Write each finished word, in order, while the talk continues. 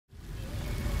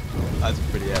That's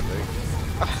pretty epic.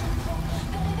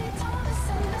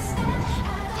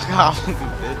 Ah,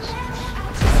 bitch.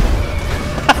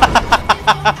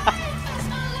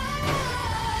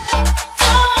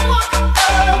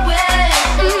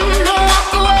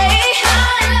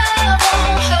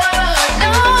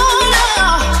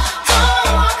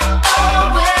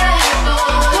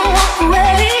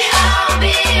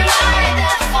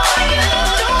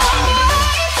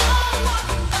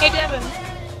 Hey Devin,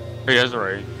 Hey, that's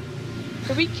alright.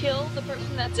 did we kill the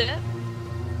person that's in it?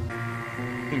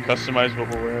 You can customize what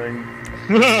we're wearing.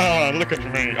 Look at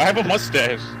me. I have a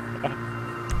mustache.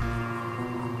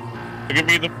 Look at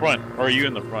me in the front. Or are you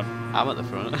in the front? I'm at the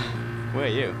front. Where are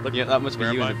you? Yeah, that must be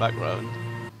Where you am in the I? background.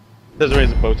 Desiree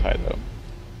has a bow tie though.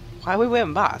 Why are we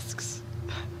wearing masks?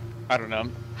 I don't know.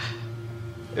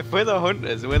 If we're the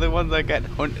hunters, we're the ones that get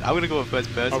hunted. I'm gonna go with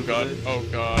first person. Oh god. for this. Oh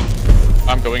god.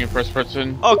 I'm going in first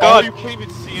person. Oh god. Oh, you can't even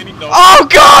see any dogs. Oh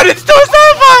god, it's too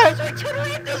terrifying! Turn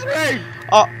around this way!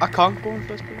 Oh, I can't go in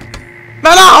first person. No,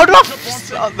 how do I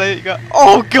oh, there you go.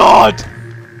 Oh god!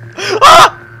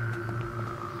 Ah!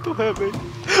 Don't hurt me.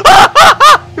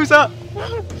 Ah! Who's that?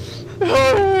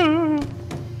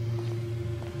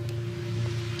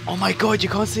 Oh my god, you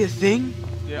can't see a thing?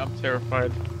 Yeah, I'm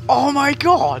terrified. Oh my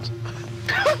god!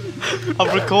 I'm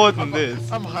recording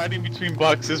this. I'm hiding between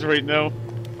boxes right now.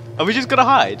 Are we just gonna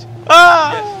hide?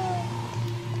 Ah!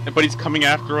 Yes. But he's coming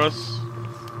after us.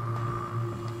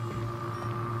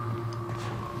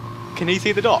 Can he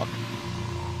see the dog?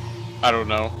 I don't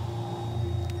know.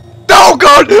 Oh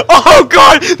god! Oh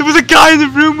god! There was a guy in the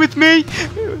room with me!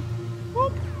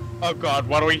 Oh god,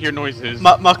 why do I hear noises?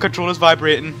 My controller's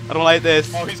vibrating. I don't like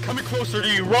this. Oh, he's coming closer to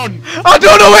you. Run! I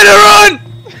don't know where to run!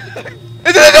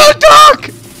 Is it a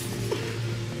dog?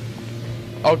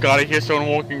 Oh god, I hear someone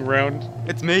walking around.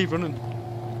 It's me running.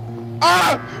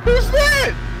 Ah! Who's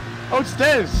that? Oh, it's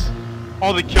Des.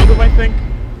 Oh, they killed him, I think.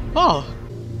 Oh.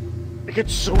 It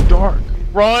gets so dark.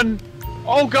 Run!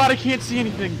 Oh god, I can't see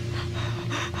anything.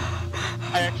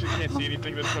 I actually can't see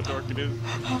anything. That's how dark it is.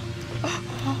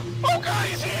 Oh god,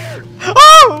 he's here!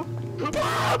 Oh!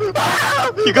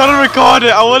 You gotta record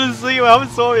it. I want to see you. I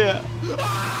haven't saw you.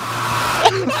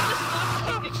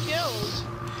 Get killed.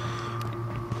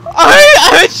 I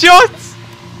heard shots.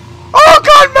 Oh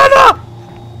god, Mena!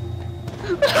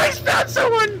 I found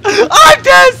someone! I'm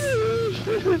Des!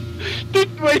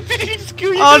 Wait, did he just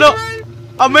kill you? Oh no!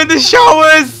 I'm in the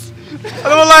showers! I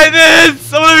don't like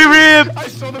this! I'm gonna be raped! I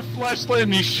saw the flashlight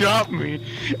and he shot me.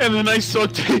 And then I saw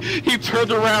he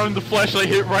turned around and the flashlight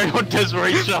hit right on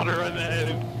Desiree, shot her on the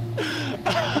head.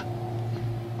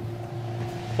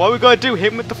 What are we gonna do?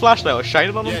 Hit him with the flashlight or shine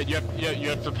it on him? Yeah, you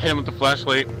have to hit him with the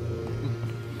flashlight.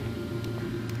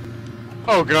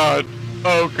 Oh god.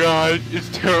 Oh god. It's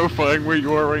terrifying where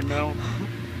you are right now.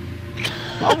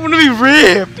 I'm gonna be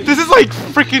raped! This is like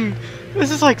freaking. This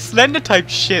is like Slender type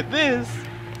shit, this!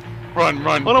 Run,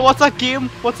 run. Oh no, what's that game?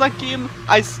 What's that game?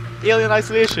 Alien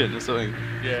Isolation or something.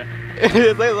 Yeah.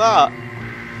 It's like that.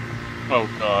 Oh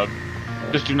god.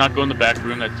 Just do not go in the back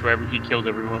room, that's where he killed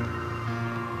everyone.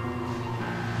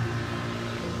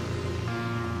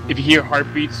 If you hear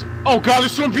heartbeats... Oh god,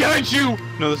 there's someone behind you!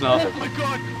 No, there's not. Oh my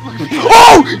god! Look at me!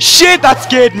 Oh shit! That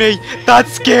scared me! That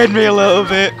scared me a little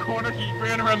bit! Corner, he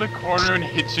ran around the corner and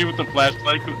hit you with the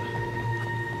flashlight.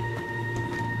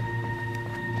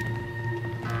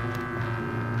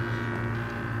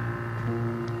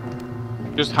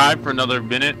 Just hide for another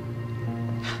minute.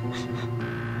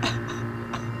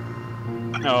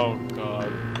 Oh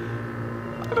god.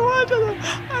 I don't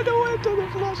want to turn the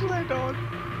flashlight on.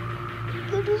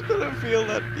 I'm just gonna feel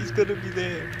that he's gonna be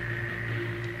there.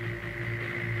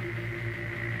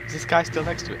 Is this guy still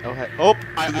next to it? Oh, hey. Oh!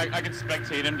 I can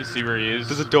spectate him to see where he is.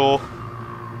 There's a door.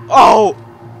 Oh!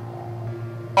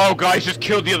 Oh, guys, just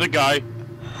killed the other guy.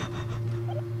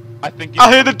 I think.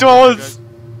 I hear the doors!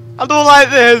 I don't like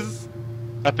this!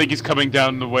 I think he's coming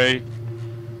down the way.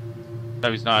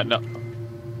 No, he's not. No.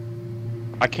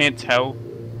 I can't tell.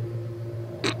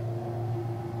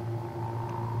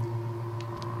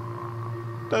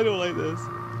 I don't like this.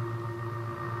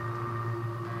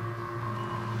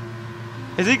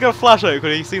 Has he got a flashlight?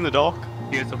 Could he see in the dark?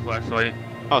 He has a flashlight.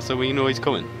 Oh, so we know he's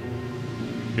coming.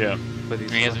 Yeah. But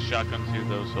And he has a shotgun too,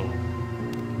 though, so.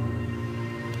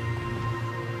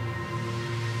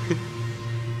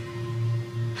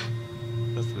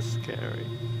 That's scary.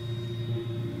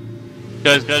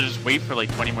 Guys, gotta just wait for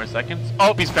like 20 more seconds.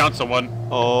 Oh, he's found someone.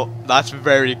 Oh, that's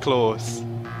very close.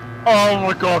 Oh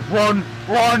my god, run!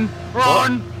 Run!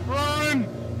 Run! Run!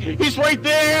 He's right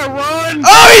there! Run!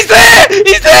 Oh, he's there!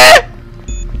 He's there!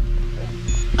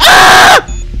 Ah!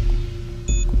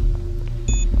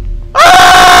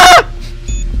 Ah!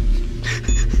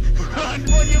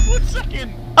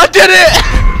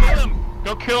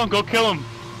 kill him, go kill him.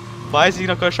 Why is he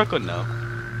not got a shotgun now?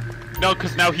 No,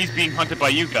 because now he's being hunted by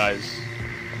you guys.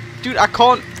 Dude, I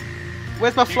can't.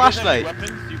 Where's my flashlight?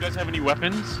 Do you guys have any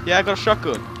weapons? Yeah, I got a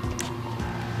shotgun.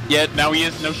 Yeah, now he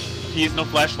has no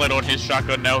flashlight on his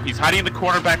shotgun now. He's hiding in the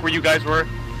corner back where you guys were.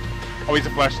 Oh, he's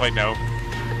a flashlight now.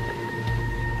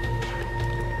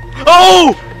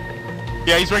 Oh!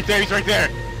 Yeah, he's right there, he's right there.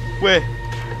 Where?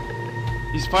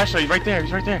 He's flashlight, right there,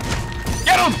 he's right there.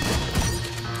 Get him!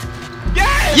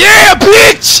 Yes! Yeah,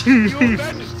 bitch! You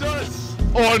avenged us!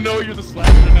 Oh no, you're the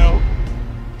slasher now.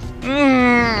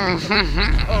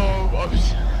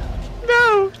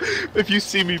 No! If you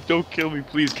see me, don't kill me,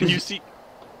 please. Can you see?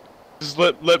 Just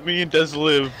let me and Des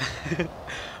live.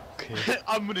 Okay.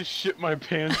 I'm gonna shit my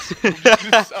pants.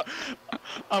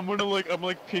 I'm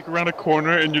gonna peek around a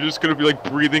corner and you're just gonna be like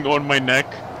breathing on my neck.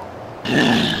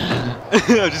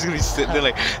 I'm just gonna be sitting there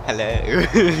like, hello.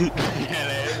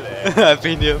 I've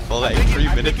been here for like 3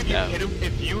 minutes now.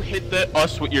 If you hit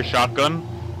us with your shotgun,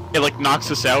 it like knocks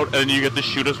us out and then you get to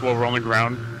shoot us while we're on the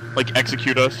ground. Like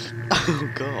execute us. Oh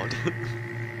god.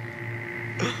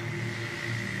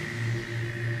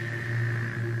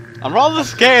 I'm rather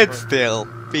scared still.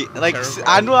 Like,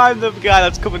 I know I'm the guy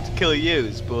that's coming to kill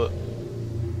yous, but...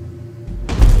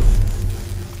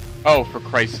 Oh, for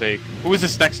Christ's sake. Who is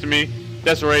this next to me?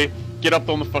 Desiree, get up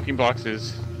on the fucking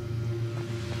boxes.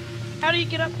 How do you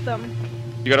get up them?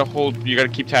 You gotta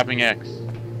keep tapping X.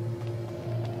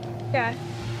 Yeah.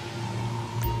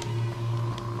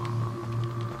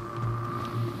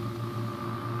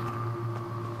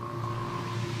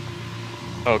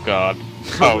 Oh god.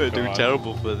 I'm gonna do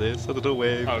terrible for this. I don't know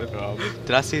where. Oh god.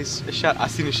 Did I see a shadow? I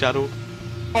seen a shadow.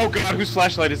 Oh god, whose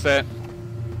flashlight is that?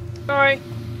 Sorry.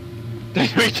 We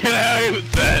get out of here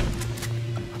with that.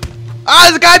 Ah,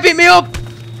 there's a guy beat me up!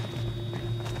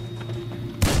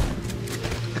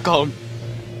 Got him.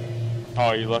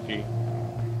 Oh, you're lucky.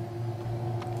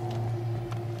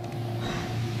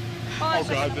 Oh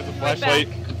god, there's a flashlight.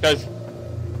 Guys.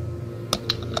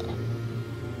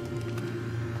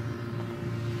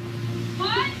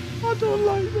 I don't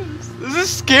like this. This is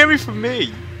scary for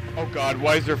me. Oh god,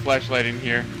 why is there a flashlight in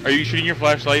here? Are you shooting your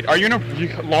flashlight? Are you in a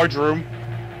large room?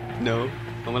 No,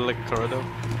 I'm in like a corridor.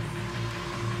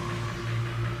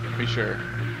 Be sure.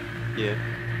 Yeah.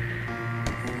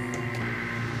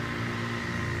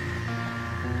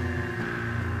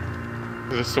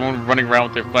 There's someone running around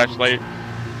with their flashlight.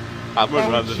 I'm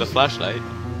running around with a flashlight.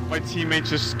 My teammate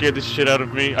just scared the shit out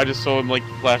of me. I just saw him like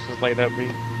flash his light at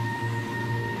me.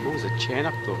 Oh, there's a chain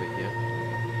up over here.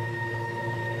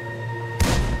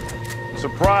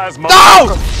 Surprise, No!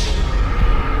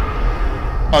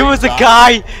 Oh, There was a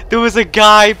guy! There was a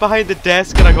guy behind the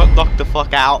desk and I got knocked the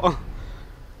fuck out.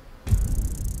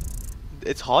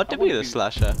 It's hard to be the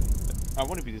slasher. I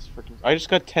want to be this freaking. I just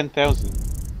got 10,000.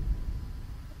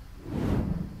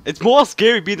 It's more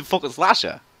scary being the fucking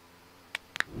slasher.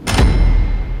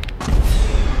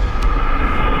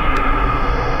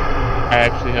 I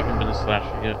actually haven't been a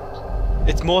slasher yet.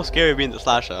 It's more scary being the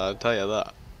slasher, I'll tell you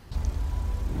that.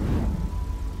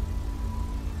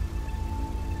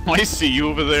 I see you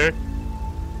over there.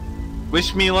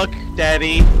 Wish me luck,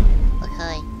 Daddy.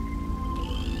 Okay.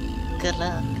 Good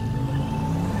luck.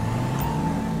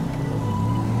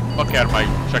 Fuck out of my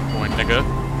checkpoint, nigga.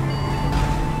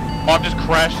 Oh, I've just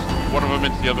crashed one of them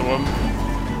into the other one.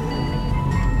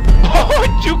 Oh, I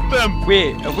juked them!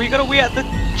 Wait, have we gotta wait at the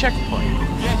checkpoint?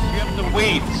 Yes, you have to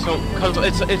wait, so, cause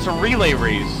it's a relay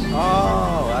race.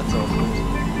 Oh, that's awful.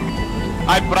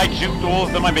 But I juked all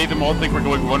of them, I made them all think we're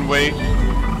going one way.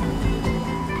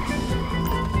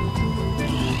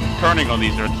 Turning on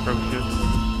these are atrocious.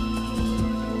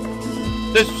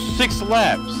 There's 6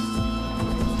 laps.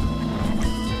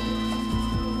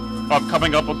 Oh, I'm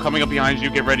coming up behind you,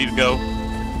 get ready to go.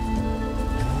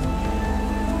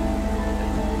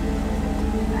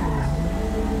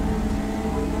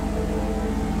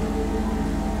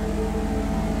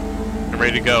 Get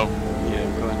ready to go. Yeah,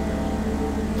 I'm going.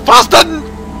 Faster!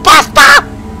 Faster!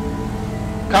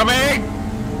 Coming!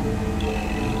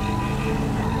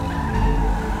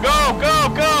 Go, go,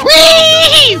 go!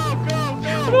 Whee! Go, go,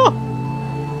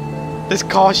 go! This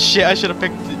car's shit, I should have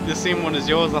picked the same one as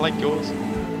yours, I like yours.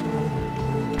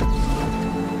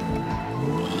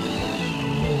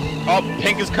 Oh,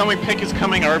 pink is coming,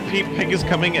 I repeat, pink is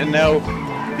coming, and now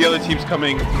the other team's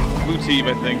coming. Blue team,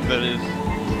 I think, that is.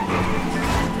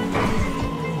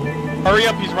 Hurry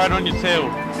up, he's right on your tail.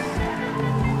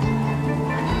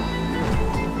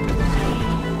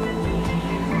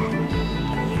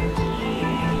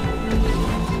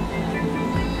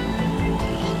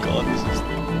 Oh god, this is...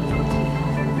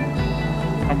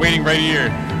 I'm waiting right here.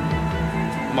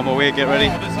 I'm on my way, get ready.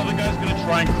 Oh, this other guy's gonna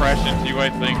try and crash into you, I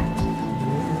think.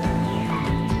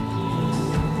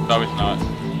 No, he's not.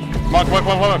 Come on, come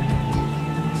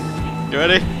on. You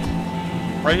ready?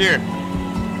 Right here.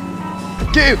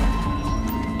 Get him!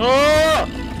 Oh!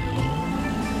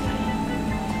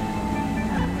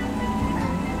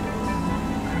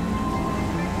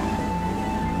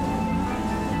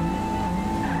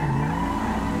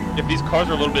 If these cars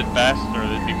are a little bit faster,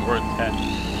 they'd be more intense.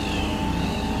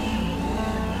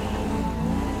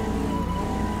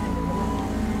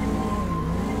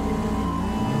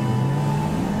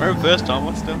 We're in first, Tom.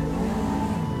 What's still?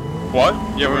 What?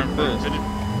 Yeah, We're we're in in first.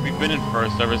 first. We've been in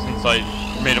first ever since I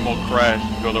made them all crash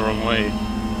and go the wrong way.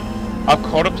 I've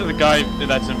caught up to the guy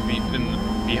that's in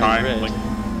behind. red. Like,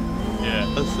 yeah.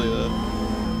 Let's see that.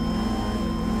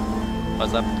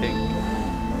 What's that pink?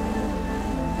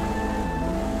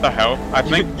 What the hell? I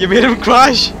think You made him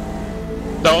crash!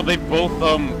 no, they both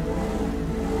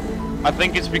I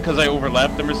think it's because I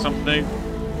overlapped them or something.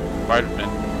 Might have been.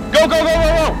 Go!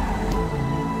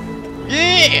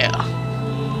 Yeah!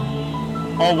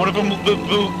 Oh, one of them,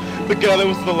 the guy that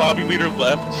was the lobby leader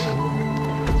left.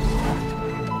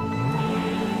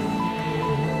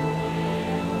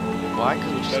 Why?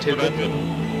 Because we're just That's too what I good. did.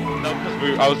 No,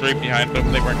 because I was right behind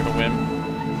them. They weren't gonna win.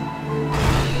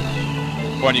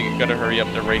 Come on, you gotta hurry up.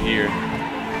 They're right here.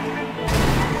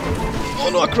 Oh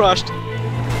no, I crashed!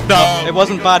 No, It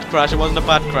wasn't bad crash, it wasn't a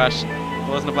bad crash. It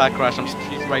wasn't a bad crash,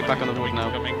 he's right back on the road now.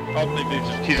 Coming. Oh,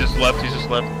 he's just left.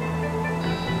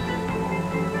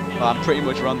 Well, I'm pretty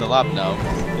much around the lap now.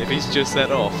 If he's just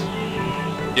set off.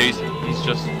 Yeah, he's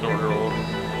just sort of off.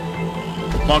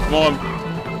 Come on.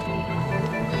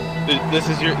 This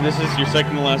is your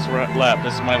second to last lap.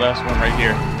 This is my last one right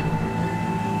here.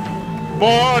 Come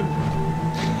on!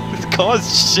 This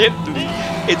car's shit, dude.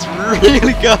 It's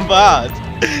really gone bad.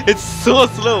 It's so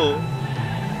slow.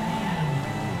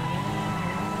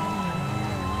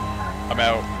 I'm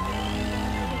out.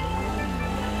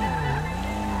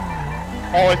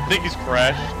 Oh, I think he's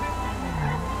crashed.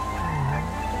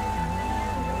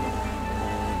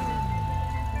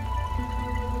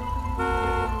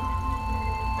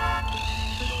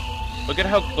 Look at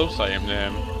how close I am to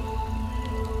him.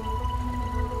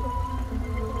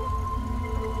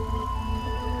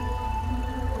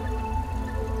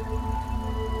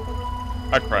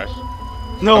 I crashed.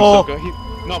 No!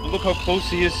 No, but look how close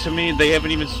he is to me. They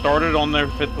haven't even started on their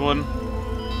fifth one.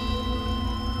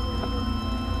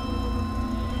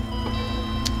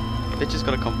 They just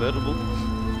got a convertible.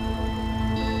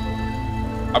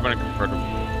 I'm gonna convert him.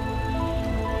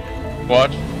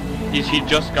 Watch. He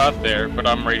just got there, but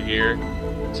I'm right here.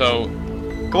 So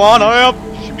Come on, hurry up!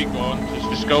 should be gone.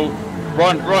 Just go.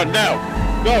 Run now.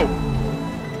 Go.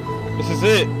 This is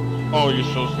it. Oh, you're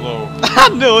so slow.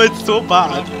 No, it's so Don't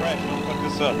bad. crash. Don't fuck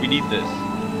this up. We need this.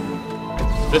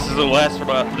 This is the last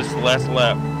lap. This is the last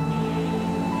lap.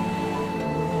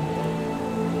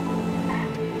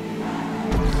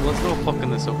 Let's go fucking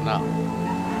this up now.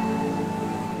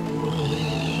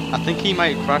 I think he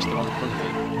might have crashed the one in front of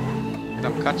me. And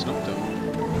I'm catching up to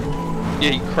him.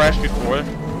 Yeah, he crashed before.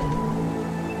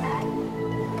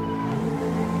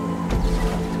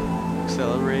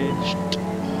 Accelerate.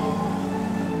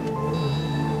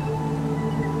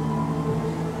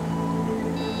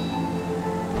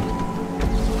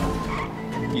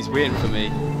 He's waiting for me.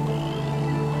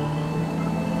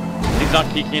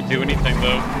 He can't do anything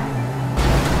though.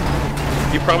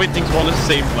 He probably thinks we're on the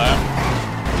same lap.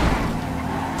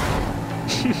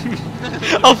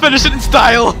 I'll finish it in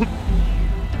style!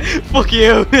 Fuck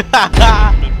you!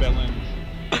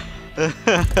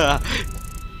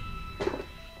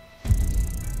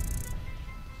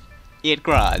 8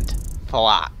 grand. For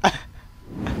what?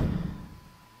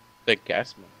 The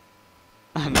gas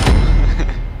man.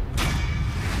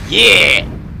 Yeah!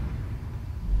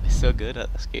 We're so good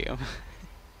at this game.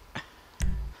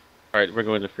 Alright, we're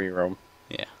going to free roam.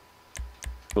 Yeah.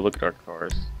 We'll look at our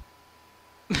cars.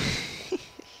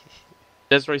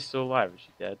 Desiree's still alive, is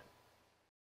she dead?